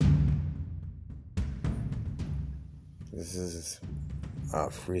This is a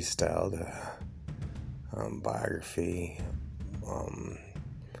freestyled biography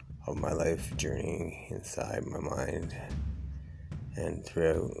of my life journey inside my mind and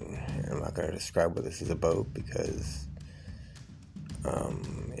throughout. I'm not going to describe what this is about because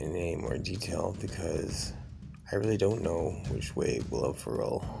in any more detail, because I really don't know which way will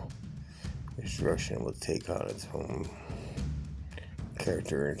unfurl, which direction it will take on its own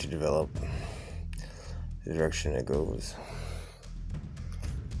character to develop the direction it goes.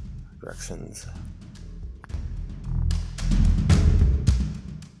 Directions